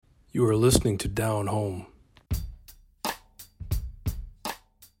You are listening to Down Home.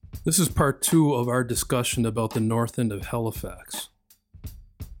 This is part 2 of our discussion about the north end of Halifax.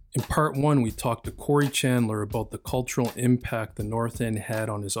 In part 1, we talked to Corey Chandler about the cultural impact the north end had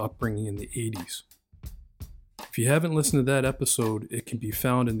on his upbringing in the 80s. If you haven't listened to that episode, it can be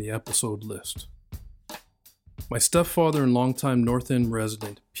found in the episode list. My stepfather and longtime North End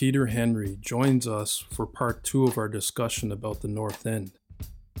resident, Peter Henry, joins us for part 2 of our discussion about the North End.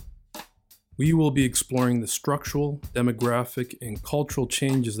 We will be exploring the structural, demographic, and cultural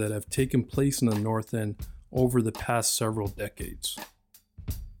changes that have taken place in the North End over the past several decades.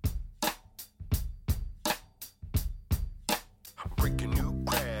 Breaking new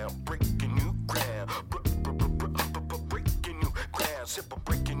ground, breaking new ground, breaking new ground, simple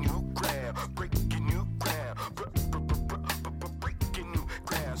breaking new ground, breaking new ground, breaking new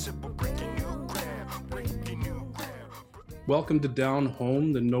ground, simple breaking new ground, breaking new ground. Welcome to Down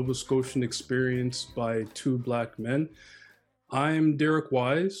Home, the Nova Scotian experience by two black men. I'm Derek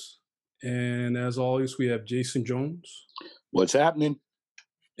Wise, and as always, we have Jason Jones. What's happening?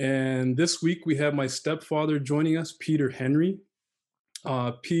 And this week we have my stepfather joining us, Peter Henry.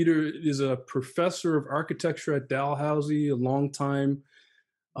 Peter is a professor of architecture at Dalhousie, a longtime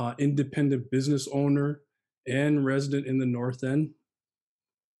independent business owner and resident in the North End.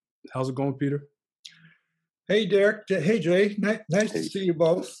 How's it going, Peter? Hey, Derek. Hey, Jay. Nice to see you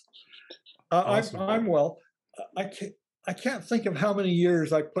both. Awesome. I'm well. I can't think of how many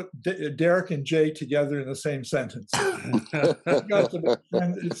years I put Derek and Jay together in the same sentence. You guys have been,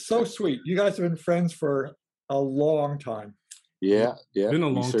 it's so sweet. You guys have been friends for a long time. Yeah. Been a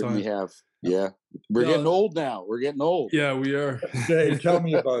long we certainly time. have. Yeah. We're getting old now. We're getting old. Yeah, we are. Jay, tell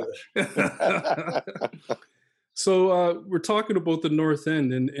me about it. So we're talking about the North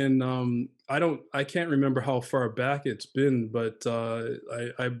End, and I can't remember how far back it's been, but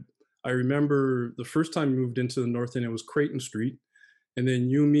I remember the first time we moved into the North End, it was Creighton Street, and then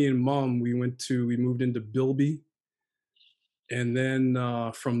you, me, and Mom, we moved into Bilby, and then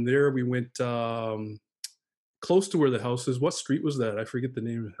from there we went close to where the house is. What street was that? I forget the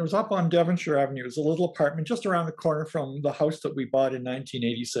name. It was up on Devonshire Avenue. It was a little apartment just around the corner from the house that we bought in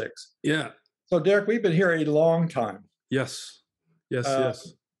 1986. Yeah. So, Derek, we've been here a long time. Yes.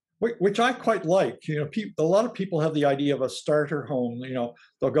 Which I quite like. You know, a lot of people have the idea of a starter home. You know,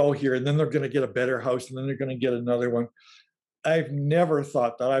 they'll go here and then they're going to get a better house and then they're going to get another one. I've never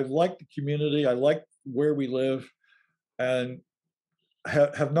thought that. I like the community. I like where we live, and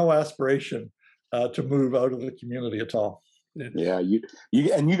have no aspiration to move out of the community at all. Yeah. You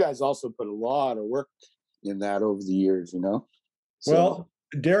guys also put a lot of work in that over the years, you know? So. Well,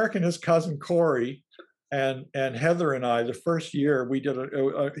 Derek and his cousin Corey and Heather and I, the first year, we did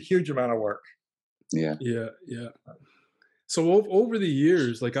a huge amount of work. Yeah. So over the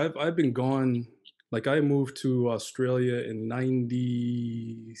years, like I've been gone, like I moved to Australia in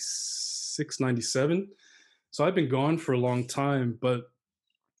 96, 97. So I've been gone for a long time, but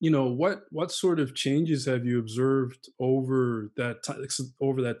you know, what sort of changes have you observed over that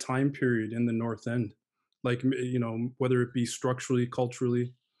time period in the North End? Like, you know, whether it be structurally,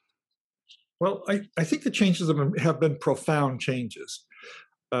 culturally. Well, I think the changes have been profound changes.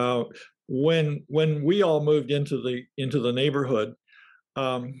 When we all moved into the neighborhood,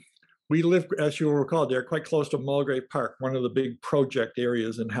 we lived, as you'll recall, they're quite close to Mulgrave Park, one of the big project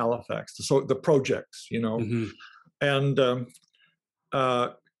areas in Halifax. So the projects, you know, and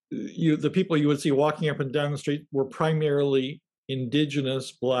the people you would see walking up and down the street were primarily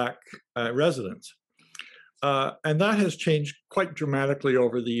Indigenous Black residents. And that has changed quite dramatically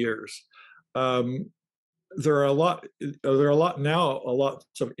over the years. There are a lot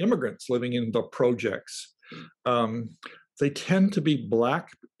of immigrants living in the projects. They tend to be Black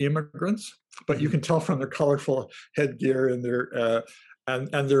immigrants, but you can tell from their colorful headgear and their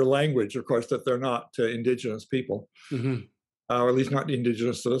language, of course, that they're not Indigenous people, or at least not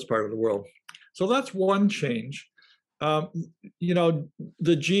Indigenous to this part of the world. So that's one change. You know,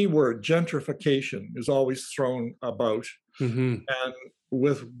 the G word, gentrification, is always thrown about, and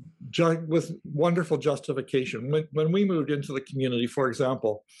with wonderful justification. When we moved into the community, for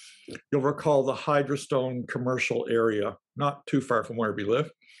example, you'll recall the Hydrostone commercial area, not too far from where we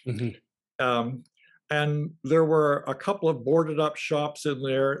live. And there were a couple of boarded up shops in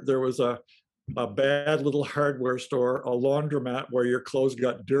there. There was a bad little hardware store, a laundromat where your clothes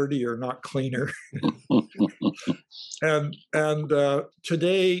got dirtier, not cleaner. And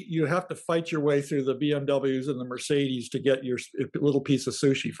today you have to fight your way through the BMWs and the Mercedes to get your little piece of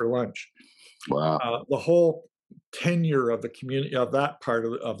sushi for lunch. Wow. The whole tenure of the community, of that part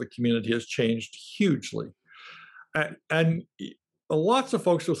of the community, has changed hugely. And lots of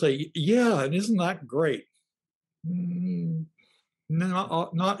folks will say, "Yeah, and isn't that great?" Mm,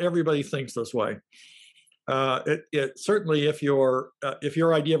 not everybody thinks this way. It certainly, if your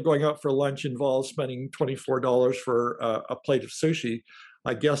idea of going out for lunch involves spending $24 for a plate of sushi,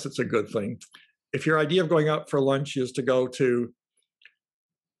 I guess it's a good thing. If your idea of going out for lunch is to go to,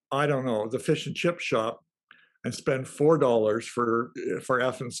 I don't know, the fish and chip shop and spend $4 for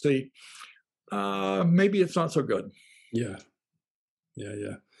F&C, maybe it's not so good. Yeah. Yeah.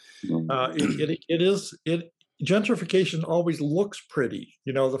 Yeah. Gentrification always looks pretty.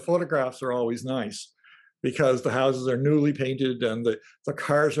 The photographs are always nice because the houses are newly painted and the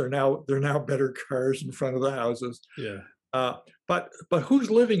cars are now better cars in front of the houses. Yeah. But who's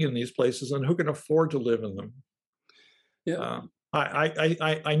living in these places and who can afford to live in them? Yeah.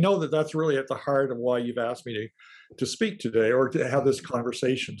 I know that's really at the heart of why you've asked me to speak today or to have this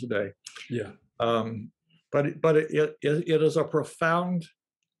conversation today. Yeah. But it is a profound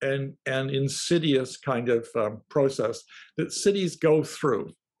and insidious kind of process that cities go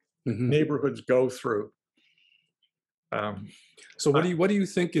through, neighborhoods go through. So what do you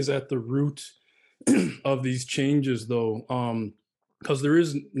think is at the root of these changes, though? Because there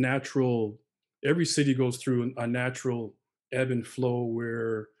is every city goes through a natural ebb and flow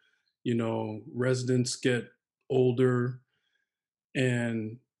where residents get older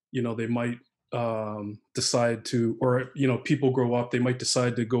and they might decide to, or people grow up, they might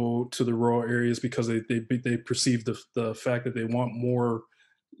decide to go to the rural areas because they perceive the fact that they want more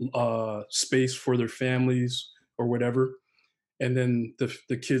space for their families or whatever. And then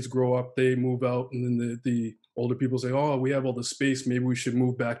the kids grow up, they move out, and then the older people say, "Oh, we have all the space, maybe we should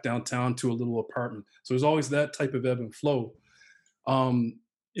move back downtown to a little apartment." So there's always that type of ebb and flow.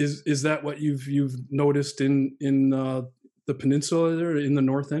 Is that what you've noticed in the peninsula there in the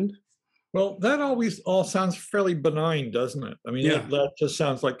North End? Well, that always all sounds fairly benign, doesn't it? I mean, Yeah. that just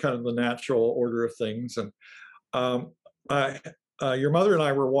sounds like kind of the natural order of things. And your mother and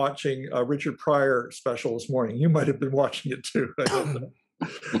I were watching a Richard Pryor special this morning. You might have been watching it too. I don't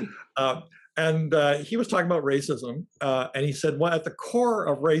know. And he was talking about racism, and he said, well, at the core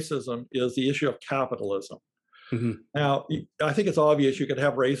of racism is the issue of capitalism. Now, I think it's obvious you could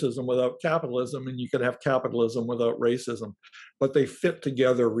have racism without capitalism, and you could have capitalism without racism, but they fit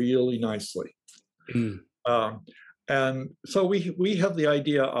together really nicely. And so we have the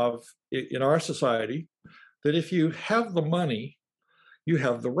idea of, in our society, that if you have the money, you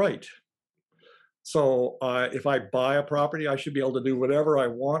have the right. So if I buy a property, I should be able to do whatever I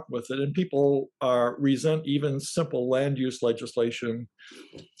want with it. And people resent even simple land use legislation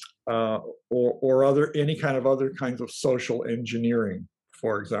or any kind of other kinds of social engineering,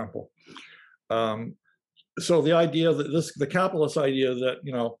 for example. So the idea that the capitalist idea that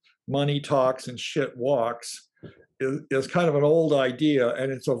money talks and shit walks is kind of an old idea,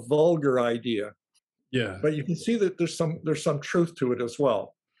 and it's a vulgar idea. Yeah. But you can see that there's some truth to it as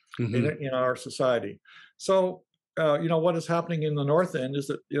well in our society. So what is happening in the North End is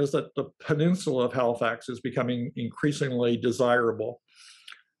that the peninsula of Halifax is becoming increasingly desirable,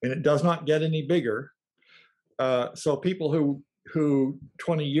 and it does not get any bigger. So people who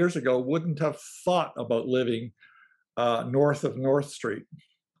 20 years ago wouldn't have thought about living north of North Street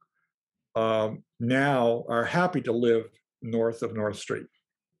now are happy to live north of North Street.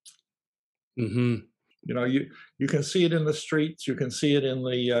 You can see it in the streets. You can see it in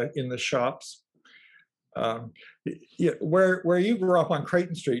the shops. Where you grew up on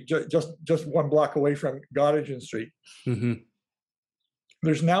Creighton Street, just one block away from Gottingen Street,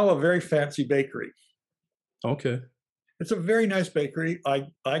 there's now a very fancy bakery. Okay. It's a very nice bakery.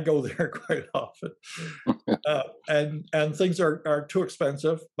 I go there quite often, and things are too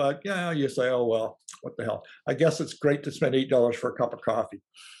expensive. But you say, oh well, what the hell? I guess it's great to spend $8 for a cup of coffee.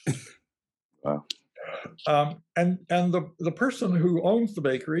 Wow. And the person who owns the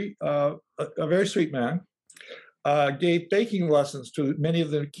bakery, a very sweet man, gave baking lessons to many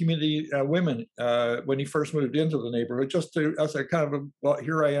of the community women when he first moved into the neighborhood, just as a kind of well,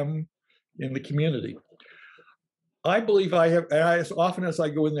 here I am in the community. I believe as often as I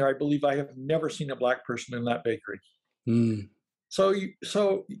go in there, I believe I have never seen a Black person in that bakery. So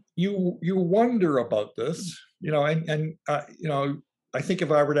you wonder about this, and I think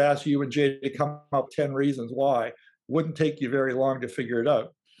if I were to ask you and Jay to come up 10 reasons why, it wouldn't take you very long to figure it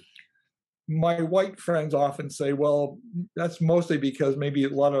out. My white friends often say, well, that's mostly because maybe a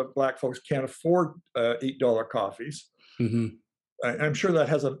lot of Black folks can't afford $8 coffees. I'm sure that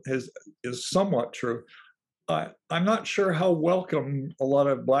is somewhat true. I'm not sure how welcome a lot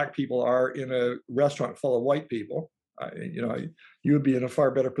of Black people are in a restaurant full of white people. You would be in a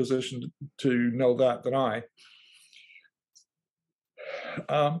far better position to know that than I.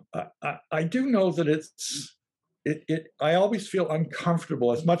 I do know that I always feel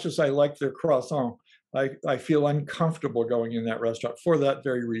uncomfortable. As much as I like their croissant, I feel uncomfortable going in that restaurant for that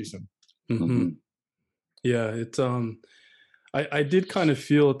very reason. Hmm. Yeah, it's I did kind of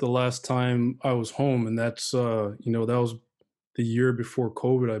feel it the last time I was home, and that's that was the year before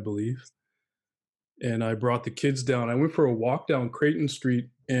COVID, I believe. And I brought the kids down. I went for a walk down Creighton Street,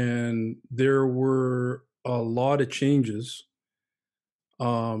 and there were a lot of changes.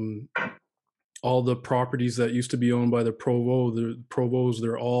 Um, all the properties that used to be owned by the Provos,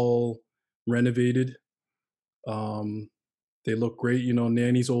 they're all renovated. Um, they look great.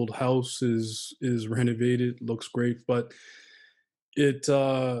 Nanny's old house is renovated, looks great, but it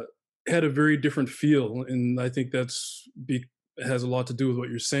had a very different feel, and I think it has a lot to do with what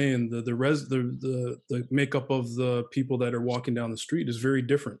you're saying. The makeup of the people that are walking down the street is very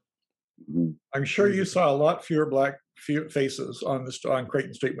different. Mhm. I'm sure you saw a lot fewer black faces on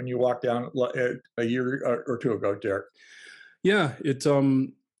Creighton Street when you walked down a year or two ago, Derek. Yeah, it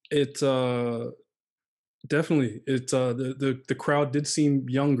definitely the crowd did seem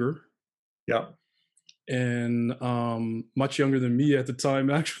younger, Yeah. and much younger than me at the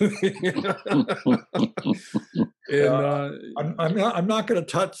time, actually. And I'm not going to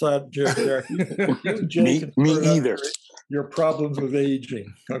touch that, Derek. You and Jay can Me sort out either. your problems with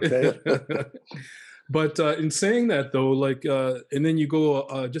aging. Okay. But in saying that, though, like, and then you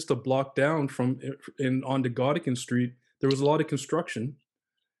go just a block down from onto Goddican Street, there was a lot of construction.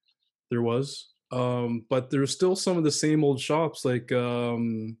 There was, but there's still some of the same old shops, like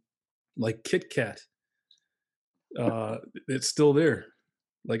Kit Kat. It's still there.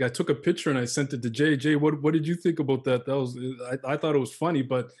 Like, I took a picture and I sent it to Jay. Jay, what did you think about that? That was I thought it was funny,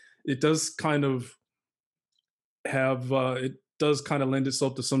 but it does kind of lend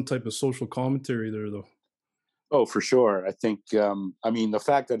itself to some type of social commentary there, though. Oh, for sure. I think the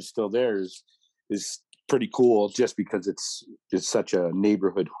fact that it's still there is pretty cool, just because it's such a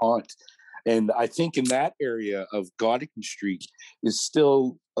neighborhood haunt. And I think in that area of Goddican Street is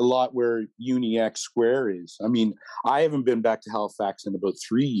still a lot where UniX Square is. I mean, I haven't been back to Halifax in about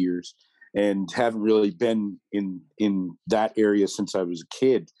 3 years, and haven't really been in that area since I was a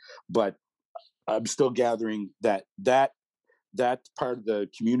kid. But I'm still gathering that part of the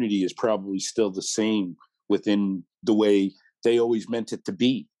community is probably still the same within the way they always meant it to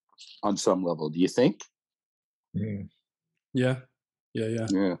be on some level. Do you think? Mm. Yeah.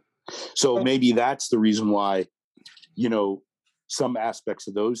 So maybe that's the reason why, some aspects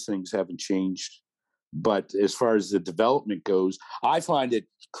of those things haven't changed. But as far as the development goes, I find it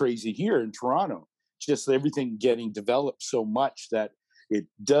crazy here in Toronto, just everything getting developed so much that it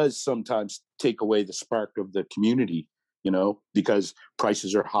does sometimes take away the spark of the community, because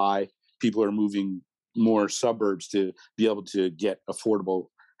prices are high. People are moving more suburbs to be able to get affordable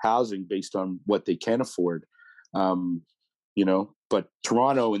housing based on what they can afford. But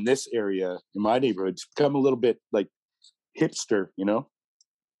Toronto, in this area, in my neighborhood, it's become a little bit like hipster,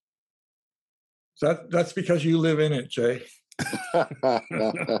 That's because you live in it, Jay.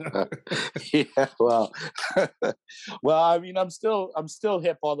 Yeah, well, I'm still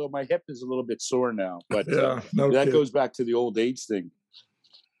hip, although my hip is a little bit sore now. But that goes back to the old age thing.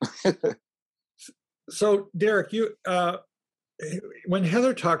 So, Derek, when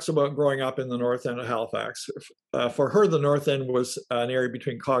Heather talks about growing up in the north end of Halifax, for her, the north end was an area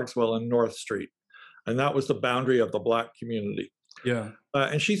between Cogswell and North Street, and that was the boundary of the Black community. Yeah.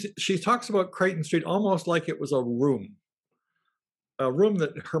 And she talks about Creighton Street almost like it was a room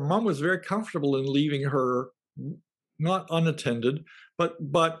that her mom was very comfortable in leaving her, not unattended,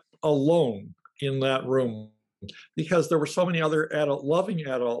 but alone in that room, because there were so many other loving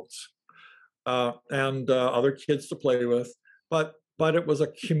adults and other kids to play with. But it was a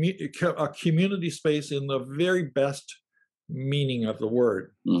community space in the very best meaning of the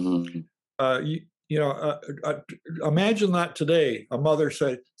word. Mm-hmm. Imagine that today. A mother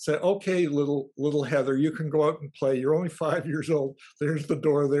say, "Okay, little Heather, you can go out and play. You're only 5 years old. There's the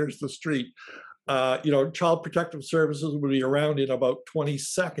door. There's the street." Child Protective Services would be around in about 20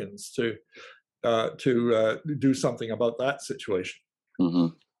 seconds to do something about that situation. Mm-hmm.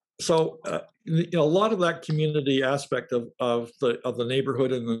 So, a lot of that community aspect of the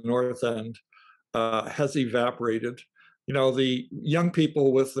neighborhood in the north end has evaporated. The young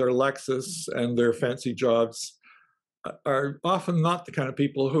people with their Lexus and their fancy jobs are often not the kind of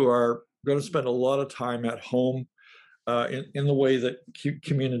people who are going to spend a lot of time at home in the way that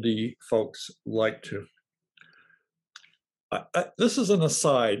community folks like to. This is an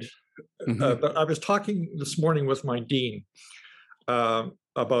aside, but I was talking this morning with my dean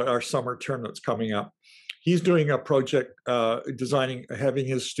about our summer term that's coming up. he's doing a project having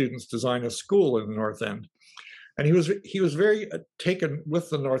his students design a school in the North End, and he was very taken with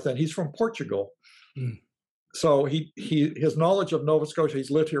the North End. He's from Portugal, so his knowledge of Nova Scotia.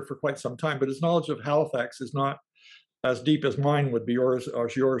 He's lived here for quite some time, but his knowledge of Halifax is not as deep as mine would be, or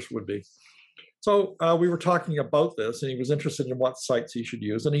as yours would be. So we were talking about this, and he was interested in what sites he should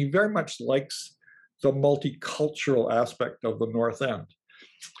use, and he very much likes the multicultural aspect of the North End,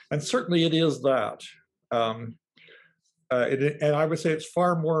 and certainly it is that. And I would say it's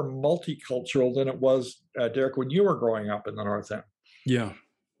far more multicultural than it was, Derek, when you were growing up in the North End. Yeah.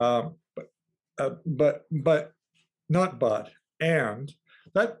 But not but, and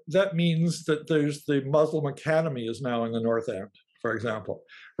that means that there's the Muslim Academy is now in the North End, for example.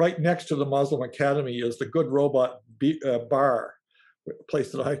 Right next to the Muslim Academy is the Good Robot Bar, a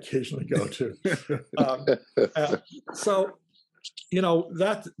place that I occasionally go to. So,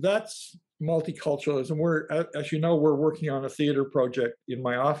 that's multiculturalism. As you know, we're working on a theater project in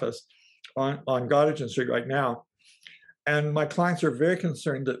my office on Gottingen Street right now. And my clients are very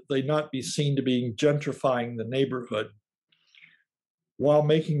concerned that they not be seen to be gentrifying the neighborhood while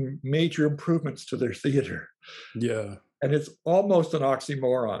making major improvements to their theater. Yeah. And it's almost an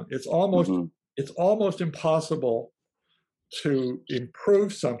oxymoron. It's almost impossible to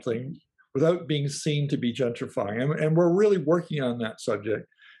improve something without being seen to be gentrifying. And we're really working on that subject.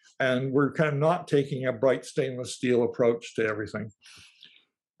 And we're kind of not taking a bright stainless steel approach to everything.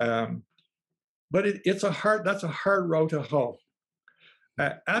 But that's a hard road to hoe.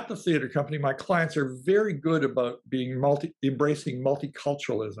 At the theater company, my clients are very good about embracing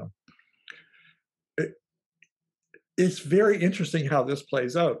multiculturalism. It's very interesting how this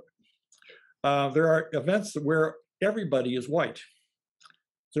plays out. There are events where everybody is white.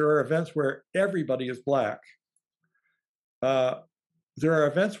 There are events where everybody is black. There are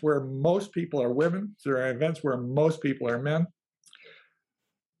events where most people are women. There are events where most people are men.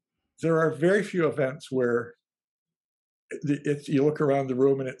 There are very few events where you look around the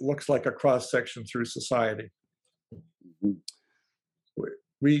room and it looks like a cross section through society.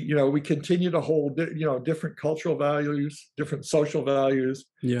 We continue to hold different cultural values, different social values.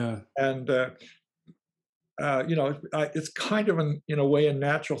 Yeah. And it's kind of in a way a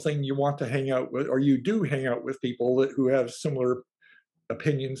natural thing. You want to hang out with, or you do hang out with people who have similar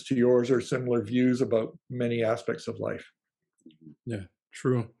opinions to yours or similar views about many aspects of life. Yeah,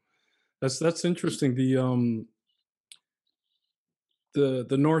 true. That's interesting. The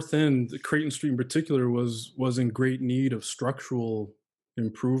North End, the Creighton Street in particular, was in great need of structural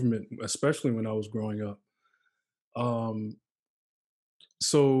improvement, especially when I was growing up.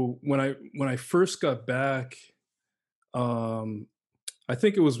 So when I first got back, I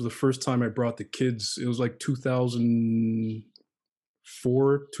think it was the first time I brought the kids. It was like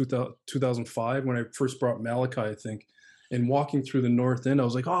 2004, 2005 when I first brought Malachi, I think. And walking through the North End, I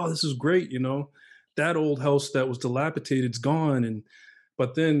was like, "Oh, this is great!" That old house that was dilapidated's gone.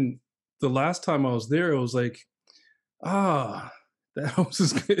 But then the last time I was there, I was like, that house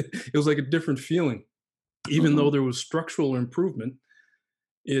is good. It was like a different feeling, even though there was structural improvement.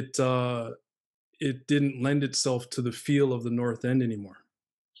 It didn't lend itself to the feel of the North End anymore.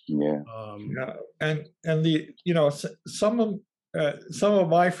 Yeah. And some of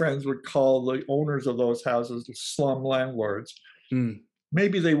my friends would call the owners of those houses the slum landlords.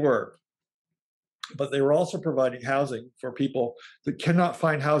 Maybe they were, but they were also providing housing for people that cannot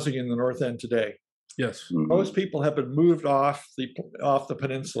find housing in the North End today. Yes. Most people have been moved off the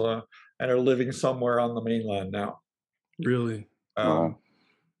peninsula and are living somewhere on the mainland now. Really?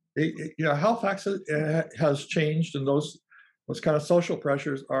 Halifax has changed, and those kind of social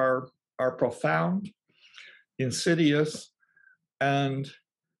pressures are profound, insidious, and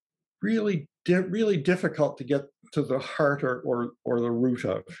really difficult to get to the heart or the root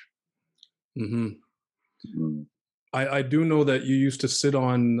of. I do know that you used to sit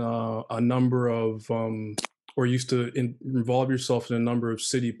on a number of, or used to involve yourself in a number of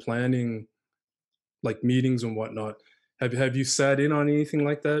city planning, like meetings and whatnot. Have you sat in on anything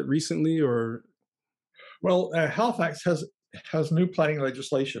like that recently, or? Well, Halifax has new planning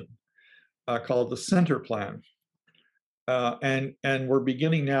legislation called the Centre Plan. And we're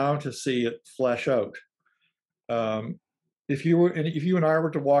beginning now to see it flesh out. If you and I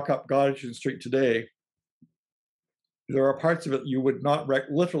were to walk up Gottingen Street today, there are parts of it you would not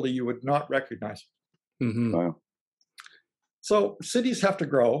recognize. Wow. So cities have to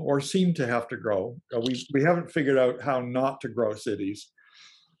grow, or seem to have to grow. We haven't figured out how not to grow cities.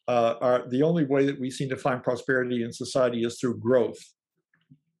 The only way that we seem to find prosperity in society is through growth.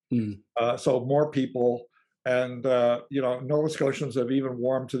 So more people And Nova Scotians have even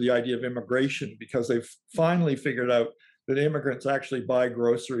warmed to the idea of immigration because they've finally figured out that immigrants actually buy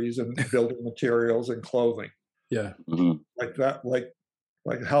groceries and building materials and clothing. Yeah. Mhm. Like that, like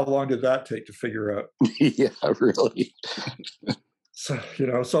how long did that take to figure out? Yeah, really. So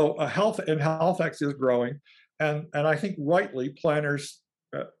health in Halifax is growing, and I think rightly planners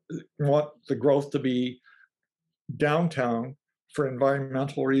want the growth to be downtown for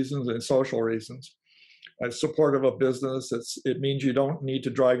environmental reasons and social reasons. Supportive of business, it means you don't need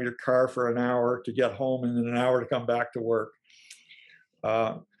to drive your car for an hour to get home and then an hour to come back to work.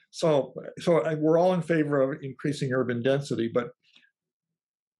 So we're all in favor of increasing urban density, but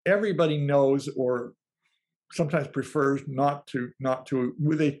everybody knows or sometimes prefers not to.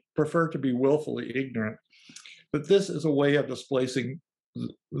 They prefer to be willfully ignorant. But this is a way of displacing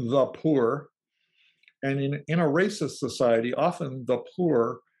the poor. And in a racist society, often the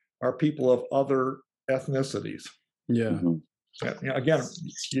poor are people of other ethnicities. Yeah. Mhm. Again,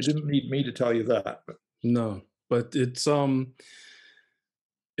 you didn't need me to tell you that. But No, but it's a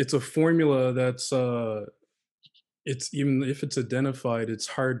formula that's it's, even if it's identified, it's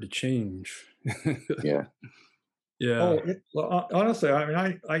hard to change. Yeah. Yeah. Honestly, I mean,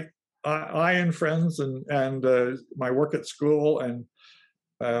 I and friends and my work at school and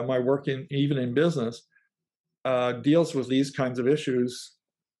my work even in business deals with these kinds of issues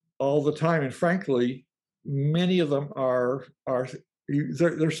all the time. And frankly, many of them are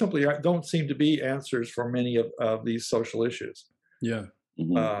there simply don't seem to be answers for many of these social issues. Yeah.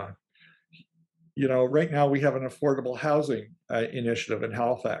 Mhm. Right now we have an affordable housing initiative in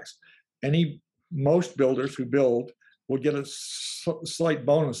Halifax. Most builders who build will get a slight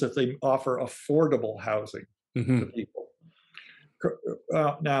bonus if they offer affordable housing to people.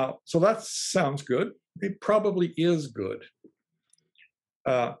 Now, so that sounds good. It probably is good,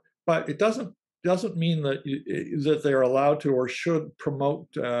 but it doesn't mean that they're allowed to or should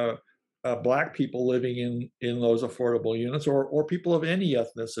promote Black people living in those affordable units or people of any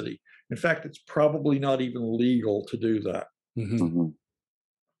ethnicity. In fact, it's probably not even legal to do that. Mhm.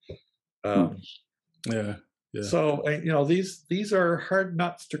 Yeah. Yeah. So these are hard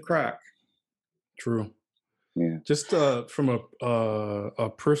nuts to crack. True. Yeah. Just from a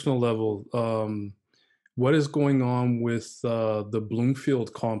personal level, what is going on with the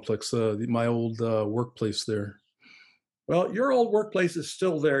Bloomfield complex, my old workplace there? Well, your old workplace is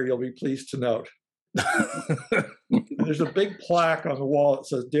still there, you'll be pleased to note. There's a big plaque on the wall that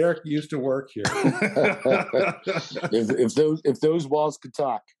says Derek used to work here. if those walls could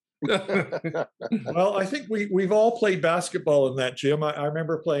talk. Well, I think we've all played basketball in that gym. I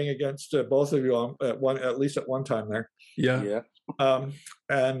remember playing against both of you at least at one time there. Yeah.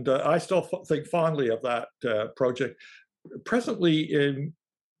 And I still think fondly of that project. Presently,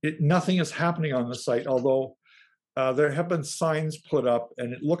 nothing is happening on the site, although there have been signs put up,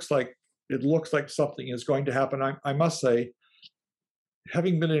 and it looks like something is going to happen. I must say,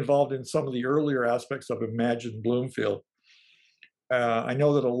 having been involved in some of the earlier aspects of Imagine Bloomfield, I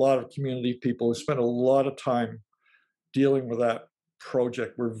know that a lot of community people who spent a lot of time dealing with that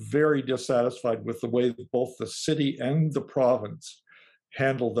project were very dissatisfied with the way that both the city and the province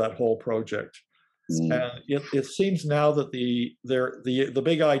handled that whole project. And it seems now that the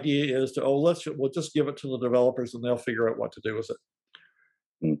big idea is to we'll just give it to the developers and they'll figure out what to do with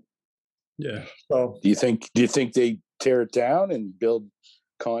it. Yeah. So Do you think they tear it down and build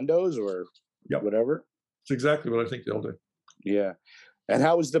condos or whatever? it's exactly what I think they'll do. Yeah. And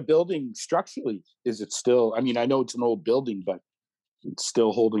how is the building structurally? Is it still, I mean, I know it's an old building, but it's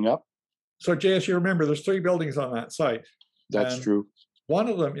still holding up? So JS, you remember there's 3 buildings on that site. That's And true. one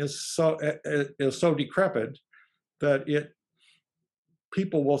of them is so decrepit that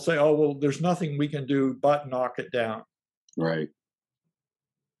people will say, "Oh, well, there's nothing we can do but knock it down." Right.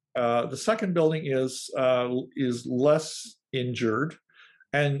 The second building is less injured,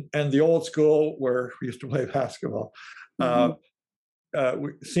 and the old school where we used to play basketball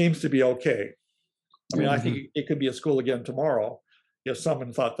seems to be okay. I mean, I think it could be a school again tomorrow if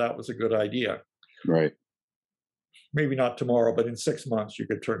someone thought that was a good idea. Right. Maybe not tomorrow, but in 6 months you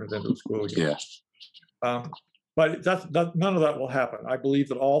could turn it into a school again. Yeah. But none of that will happen. I believe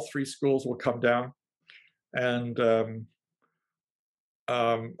that all 3 schools will come down, and a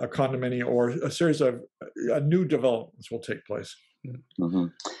condominium or a series of new developments will take place. Mm-hmm.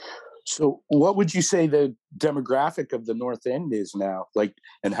 So what would you say the demographic of the North End is now? Like,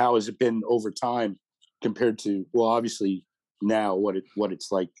 and how has it been over time compared to, well, obviously now what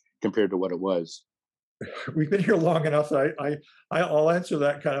it's like compared to what it was? We've been here long enough that I'll answer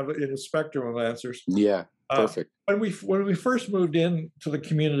that kind of in a spectrum of answers. Yeah. Perfect. When we first moved in to the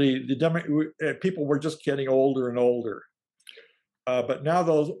community, people were just getting older and older. But now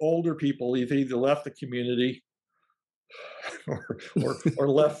those older people have either left the community or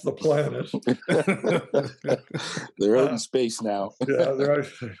left the planet. They're out in space now. Yeah,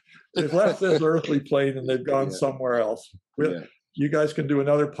 they've left this earthly plane and they've gone somewhere else. Yeah. You guys can do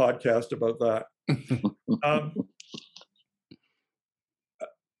another podcast about that.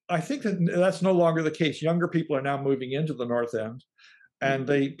 I think that's no longer the case. Younger people are now moving into the North End, and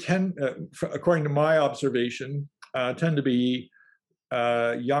they tend, according to my observation, tend to be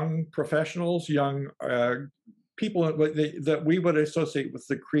young professionals, young people that we would associate with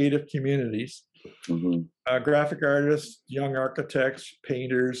the creative communities, graphic artists, young architects,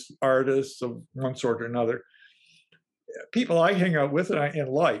 painters, artists of one sort or another. People I hang out with and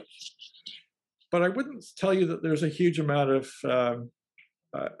like, but I wouldn't tell you that there's a huge amount of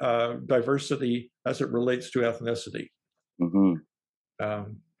diversity as it relates to ethnicity.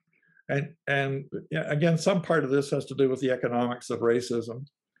 And again, some part of this has to do with the economics of racism.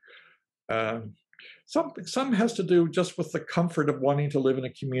 Some has to do just with the comfort of wanting to live in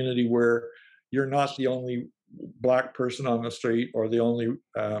a community where you're not the only Black person on the street or the only.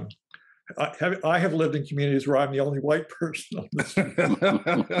 I have lived in communities where I'm the only white person on the street.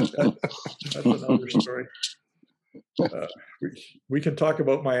 That's another story. We can talk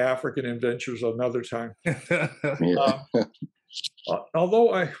about my African adventures another time.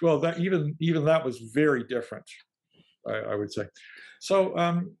 Although even that was very different, I would say. So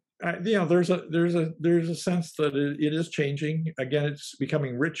there's a sense that it is changing. Again, it's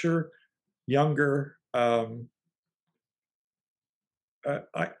becoming richer, younger.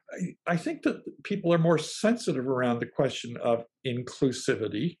 I think that people are more sensitive around the question of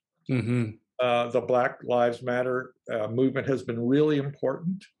inclusivity. The Black Lives Matter movement has been really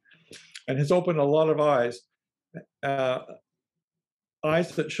important and has opened a lot of eyes that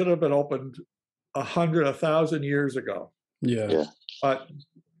should have been opened 100, 1,000 years ago. Yeah. But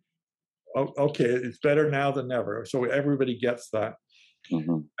okay, it's better now than never. So everybody gets that.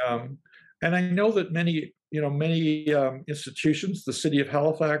 And I know that many institutions, the city of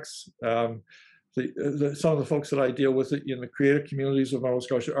Halifax, some of the folks that I deal with in the creative communities of Nova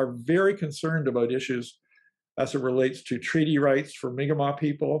Scotia are very concerned about issues as it relates to treaty rights for Mi'kmaq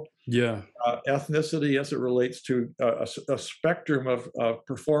people, ethnicity as it relates to a spectrum of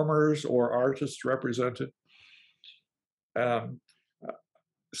performers or artists represented.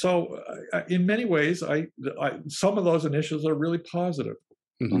 So in many ways, some of those initiatives are really positive.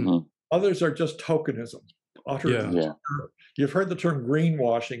 Others are just tokenism. You've heard the term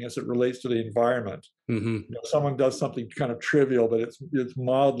greenwashing as it relates to the environment. Someone does something kind of trivial, but it's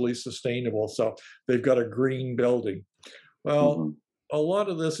mildly sustainable, so they've got a green building. Well, a lot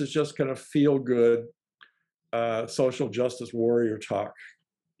of this is just kind of feel-good social justice warrior talk.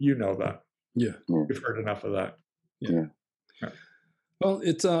 You know that. You've heard enough of that. Well,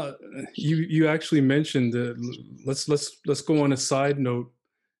 it's you actually mentioned let's go on a side note,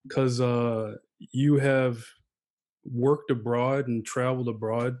 because you have worked abroad and traveled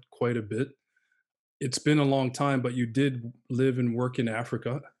abroad quite a bit. It's been a long time, but you did live and work in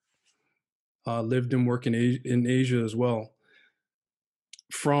Africa, lived and worked in Asia as well.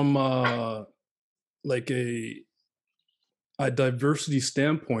 From like a diversity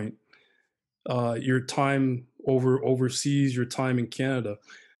standpoint, your time overseas, your time in Canada,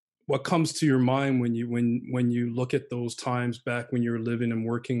 what comes to your mind when you look at those times back when you were living and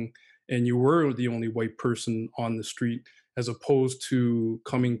working and you were the only white person on the street, as opposed to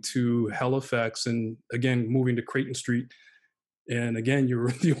coming to Halifax and again moving to Creighton Street, and again you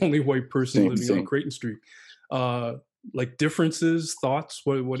were the only white person living on Creighton Street? Like differences, thoughts?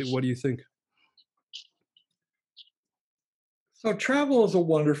 What do you think? So travel is a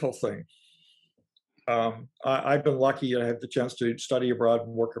wonderful thing. I've been lucky. I had the chance to study abroad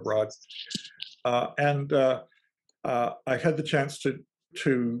and work abroad, and I had the chance to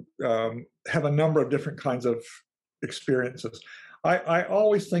have a number of different kinds of experiences. I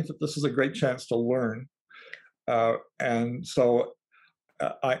always think that this is a great chance to learn, and so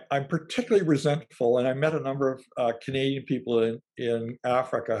I'm particularly resentful. And I met a number of Canadian people in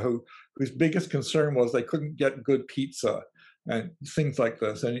Africa whose biggest concern was they couldn't get good pizza and things like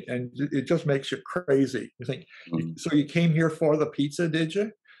this, and it just makes you crazy. You think, so you came here for the pizza, did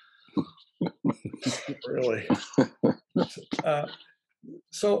you? Really?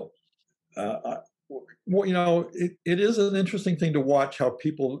 It is an interesting thing to watch how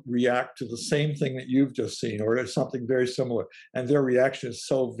people react to the same thing that you've just seen, or to something very similar, and their reaction is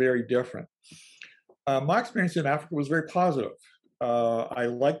so very different. My experience in Africa was very positive. I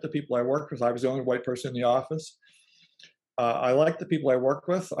liked the people I worked with. I was the only white person in the office. I liked the people I worked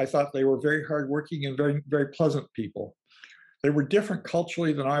with. I thought they were very hardworking and very, very pleasant people. They were different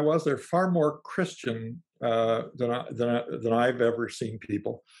culturally than I was. They're far more Christian than I've ever seen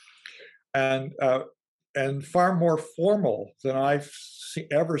people, and far more formal than I've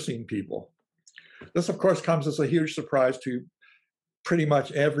ever seen people. This, of course, comes as a huge surprise to pretty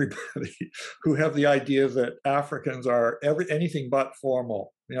much everybody who have the idea that Africans are anything but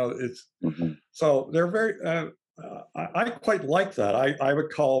formal. It's so they're very. I quite like that. I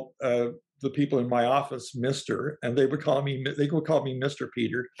would call the people in my office Mr., and they would call me Mr.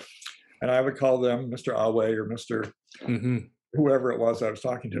 Peter, and I would call them Mr. Awe or Mr. Whoever it was I was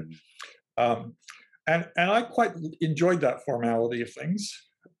talking to. And I quite enjoyed that formality of things.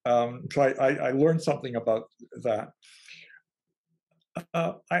 So I learned something about that.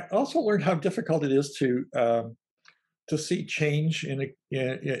 I also learned how difficult it is to see change in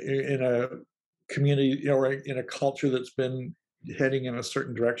a community, or in a culture that's been heading in a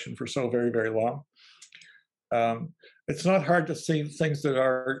certain direction for so very, very long. It's not hard to see things that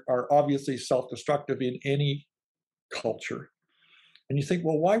are obviously self-destructive in any culture. And you think,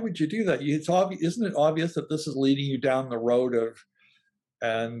 well, why would you do that? It's obvious, isn't it obvious that this is leading you down the road of?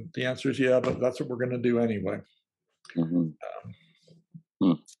 And the answer is, yeah, but that's what we're going to do anyway.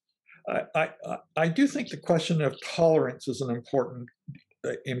 I do think the question of tolerance is an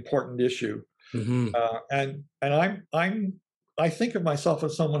important issue, and I think of myself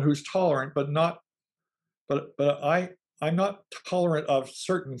as someone who's tolerant, but I'm not tolerant of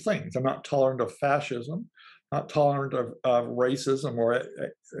certain things. I'm not tolerant of fascism, not tolerant of racism or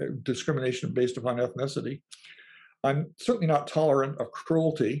discrimination based upon ethnicity. I'm certainly not tolerant of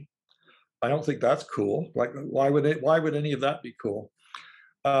cruelty. I don't think that's cool. Like, why would any of that be cool?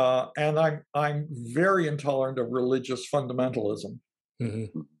 And I'm very intolerant of religious fundamentalism.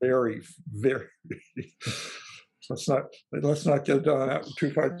 Very, very. Let's not get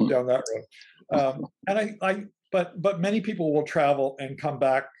too far down that road. But many people will travel and come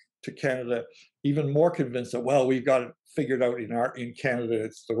back to Canada even more convinced that, well, we've got it figured out in Canada.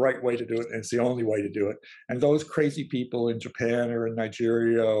 It's the right way to do it, and it's the only way to do it. And those crazy people in Japan or in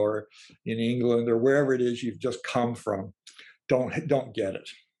Nigeria or in England or wherever it is you've just come from don't get it.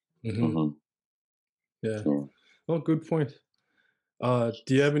 Yeah. Well, good point. Do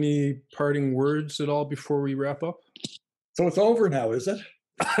you have any parting words at all before we wrap up? So it's over now, is it?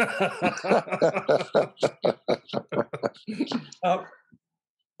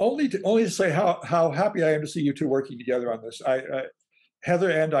 Only to say how happy I am to see you two working together on this.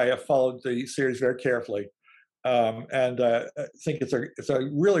 Heather and I have followed the series very carefully, and I think it's a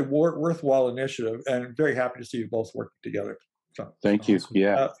really worthwhile initiative, and very happy to see you both working together. So, thank you.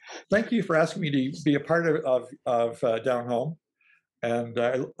 Yeah, thank you for asking me to be a part of Down Home, and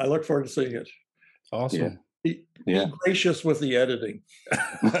I look forward to seeing it. Awesome. Be gracious with the editing.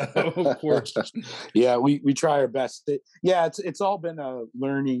 Of course. Yeah, we try our best. It's all been a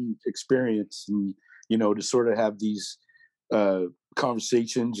learning experience, and to sort of have these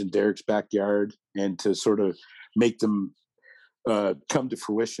conversations in Derek's backyard and to sort of make them come to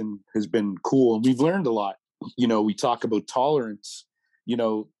fruition has been cool, and we've learned a lot. We talk about tolerance.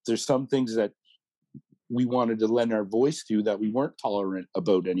 There's some things that we wanted to lend our voice to that we weren't tolerant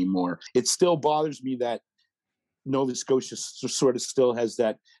about anymore. It still bothers me that Nova Scotia sort of still has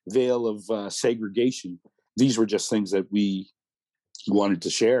that veil of segregation. These were just things that we wanted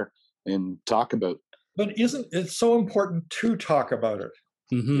to share and talk about. But isn't it so important to talk about it?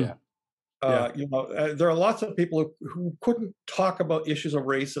 Yeah. There are lots of people who couldn't talk about issues of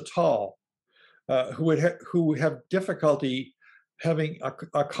race at all, who have difficulty having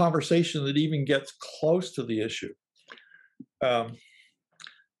a conversation that even gets close to the issue. And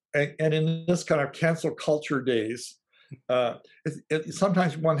in this kind of cancel culture days,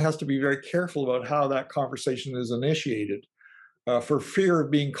 sometimes one has to be very careful about how that conversation is initiated, for fear of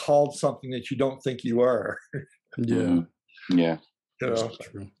being called something that you don't think you are. Yeah. That's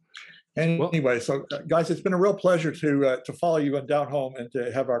true. Anyway, so guys, it's been a real pleasure to follow you on Down Home and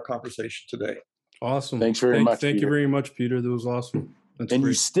to have our conversation today. Awesome. Thanks very much. Thank you very much, Peter. That was awesome. That's and great.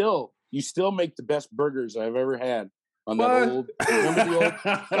 you still make the best burgers I've ever had. On that old, remember the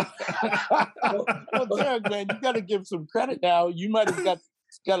old? Well, Doug, man, you got to give some credit now. You might have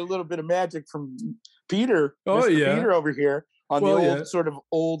got a little bit of magic from Peter. Oh, Mr. yeah. Peter over here on the old sort of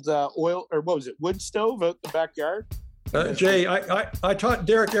old oil, or what was it, wood stove out the backyard. Jay, I taught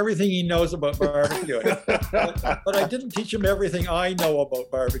Derek everything he knows about barbecuing, but I didn't teach him everything I know about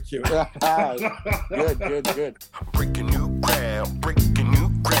barbecuing. Good. Breaking new ground, breaking new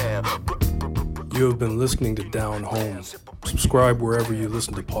ground. You have been listening to Down Home. Subscribe wherever you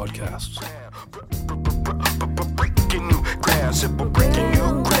listen to podcasts. Breaking new ground, breaking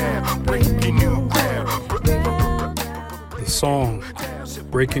new ground, breaking new ground. The song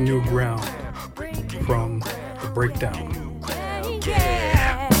Breaking New Ground from The Breakdown.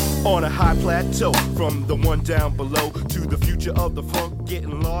 On a high plateau, from the one down below to the future of the funk,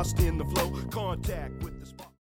 getting lost in the flow, contact with the spot.